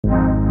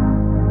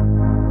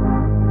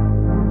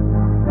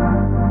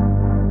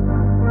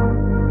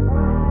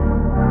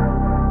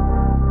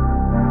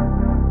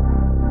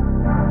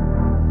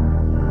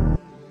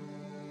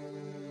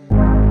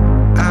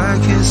I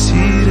can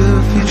see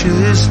the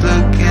future, it's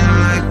looking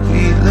like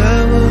we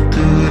level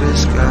through the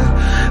sky.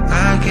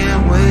 I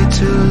can't wait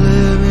to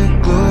live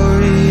in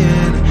glory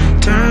and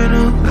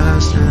eternal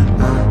lasting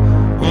love.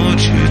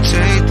 Won't you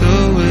take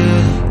the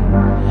wheel?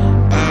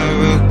 I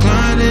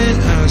recline it,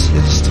 I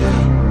sit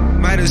still.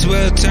 Might as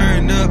well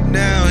turn up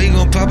now. He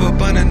gon' pop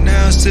up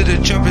unannounced to the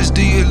trumpets.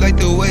 Do you like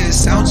the way it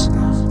sounds?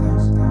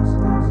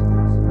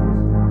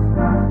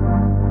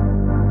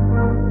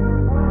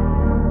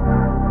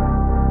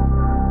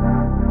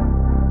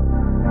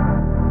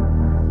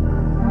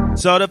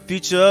 Saw the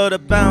future of the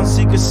bounce,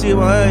 you can see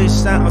what it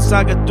sounds.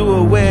 I got through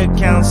a way it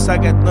counts, I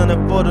got thunder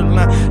for the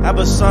line. I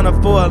was on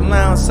it for a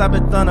lounge, I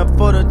been thunder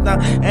for the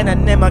down. And that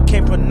name I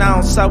can't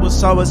pronounce, I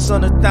was always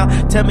on the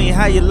down. Tell me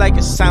how you like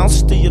it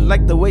sounds, do you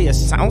like the way it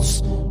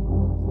sounds?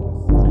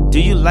 Do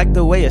you like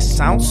the way it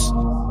sounds?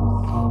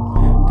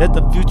 That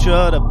the future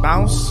of the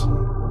bounce?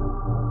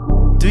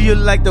 Do you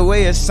like the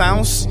way it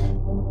sounds?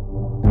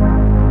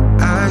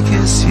 I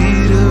can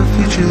see the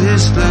future,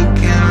 it's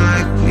looking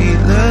like we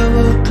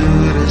level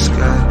through the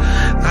sky.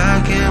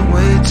 I can't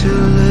wait to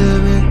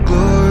live in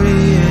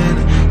glory and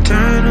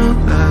eternal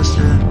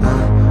lasting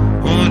love.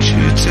 Won't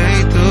you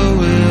take the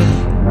wheel?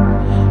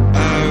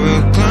 I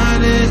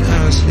recline it,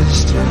 I sit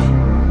still.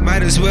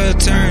 Might as well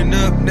turn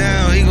up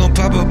now. He gon'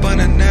 pop up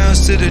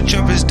unannounced to the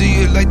trumpets. Do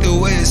you like the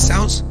way it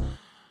sounds?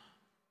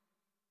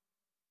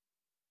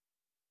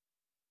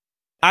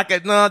 I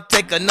could not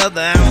take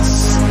another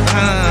ounce.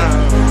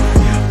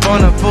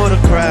 For the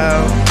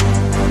crowd.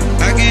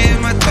 I can hear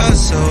my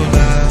thoughts so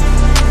loud.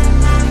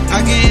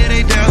 I can hear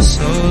they doubt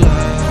so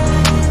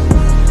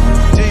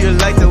loud. Do you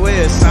like the way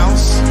it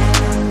sounds?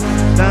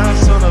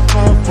 Dance on the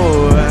phone for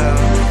a while.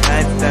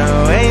 Like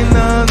down, ain't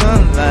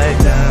nothing like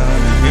down.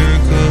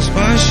 Miracles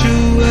wash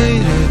away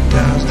the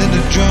doubts. Then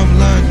the drum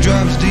line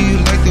drops. Do you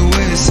like the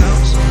way it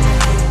sounds?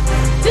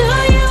 Do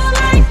you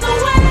like the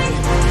way?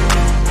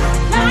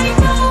 Like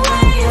the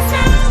way it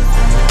sounds?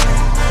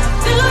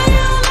 Do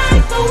you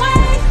like the way?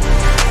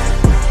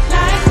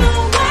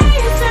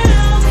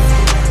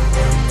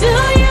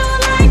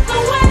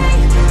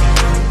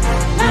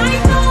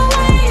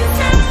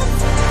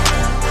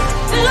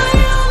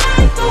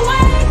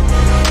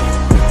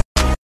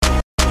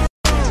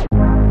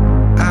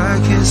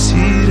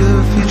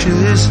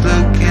 It's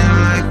looking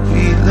like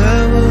we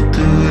level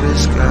through the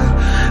sky.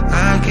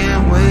 I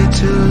can't wait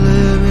to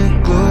live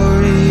in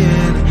glory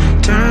and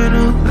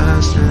eternal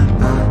lasting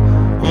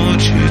love.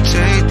 Won't you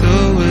take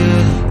the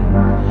wheel?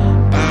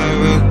 I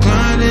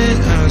recline it,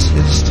 I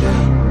sit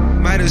still.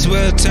 Might as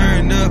well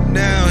turn up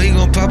now. He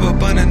gon' pop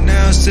up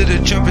unannounced to the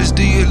trumpets.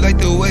 Do you like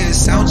the way it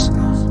sounds?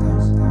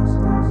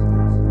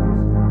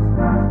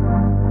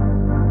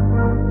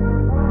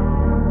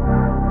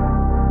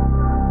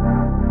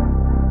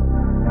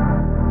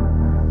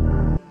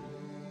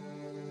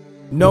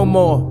 No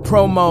more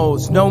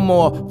promos, no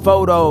more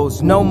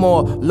photos, no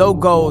more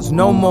logos,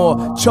 no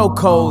more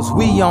chocos.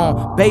 We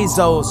on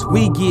Bezos,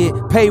 we get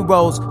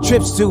payrolls,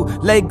 trips to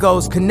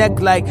Legos,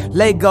 connect like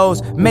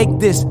Legos. Make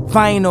this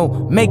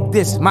final, make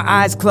this my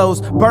eyes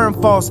closed. Burn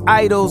false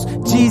idols,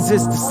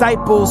 Jesus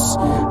disciples.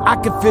 I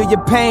can feel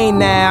your pain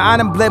now, I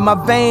done bled my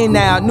vein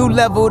now. New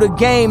level the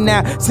game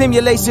now,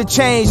 simulation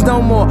change. No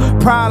more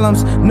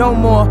problems, no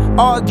more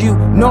argue,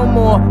 no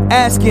more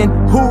asking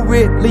who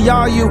really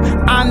are you.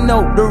 I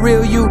know the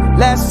real you.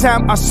 Last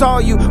time I saw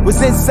you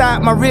was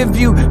inside my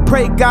review.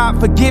 Pray God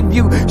forgive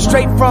you.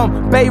 Straight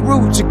from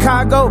Beirut,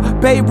 Chicago,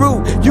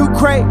 Beirut. You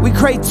cray, we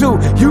cray too.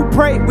 You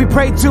pray, we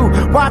pray too.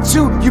 Watch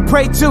you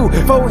pray too.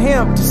 For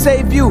him to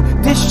save you.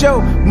 This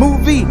show,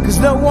 movie, cause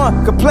no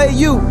one can play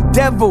you.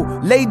 Devil,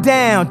 lay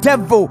down,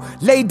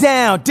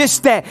 dish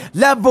that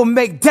level,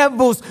 make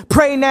devils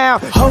pray now.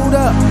 Hold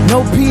up,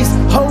 no peace,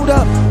 hold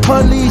up,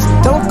 police,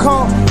 don't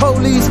call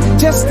police,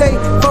 just stay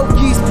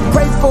focused.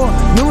 Pray for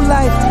new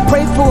life,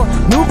 pray for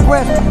new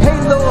breath. Hey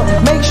Lord,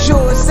 make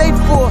sure it's safe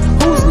for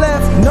who's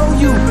left. Know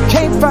you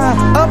can't find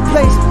a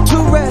place to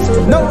rest.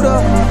 Know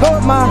the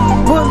Lord my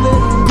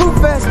bulletproof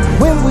vest.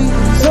 When we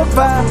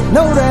survive,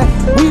 know that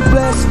we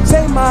blessed.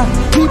 Say my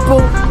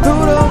people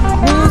through the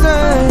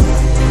music.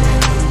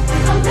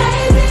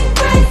 Amazing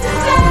grace to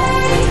say,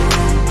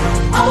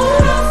 oh,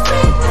 how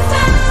sweet the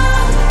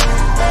sound.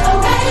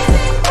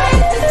 Amazing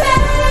grace to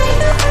say,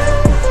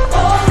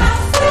 oh, how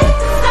sweet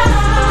the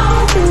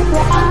sound.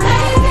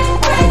 Amazing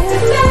grace to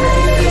say, oh,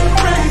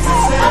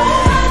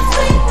 how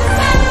sweet the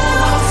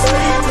sound.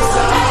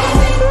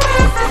 Amazing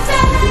grace to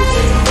say,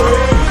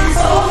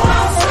 oh,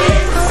 how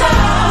sweet the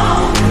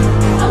sound.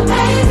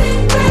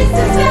 Amazing grace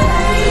to say,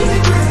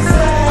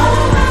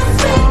 oh, how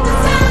sweet the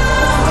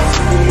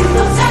sound.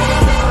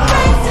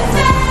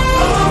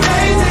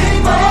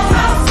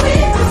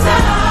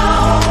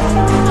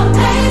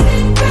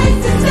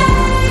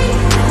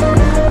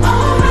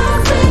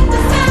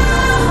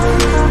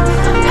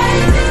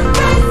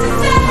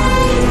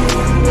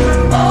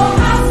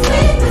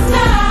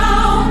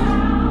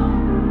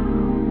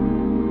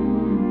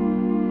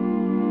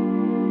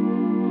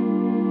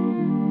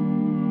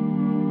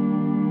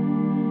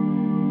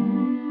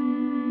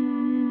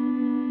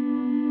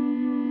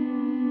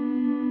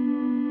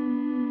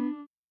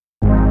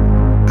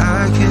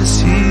 can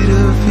see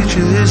the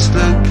future is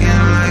looking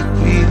like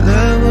we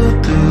level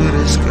through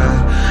the sky.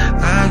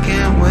 I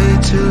can't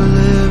wait to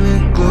live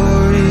in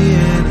glory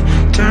and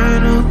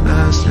eternal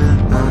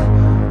lasting light.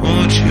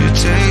 Won't you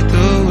take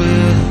the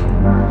wheel?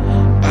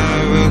 I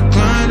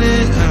recline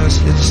it, I'll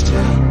sit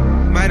still.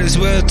 Might as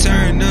well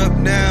turn up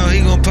now.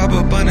 He gon' pop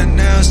up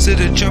unannounced to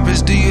the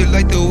trumpets. Do you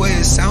like the way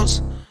it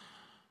sounds?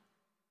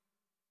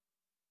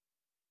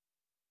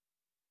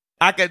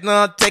 I could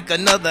not take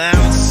another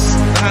ounce.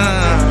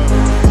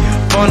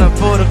 Wanna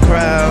pull the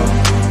crowd.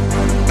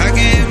 I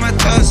can hear my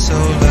thoughts so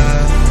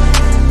loud.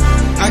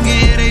 I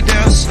can hear they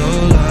doubt so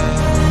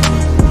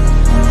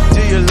loud.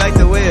 Do you like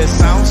the way it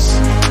sounds?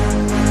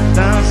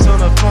 Dance on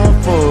the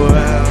phone for a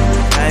while.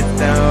 Night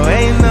down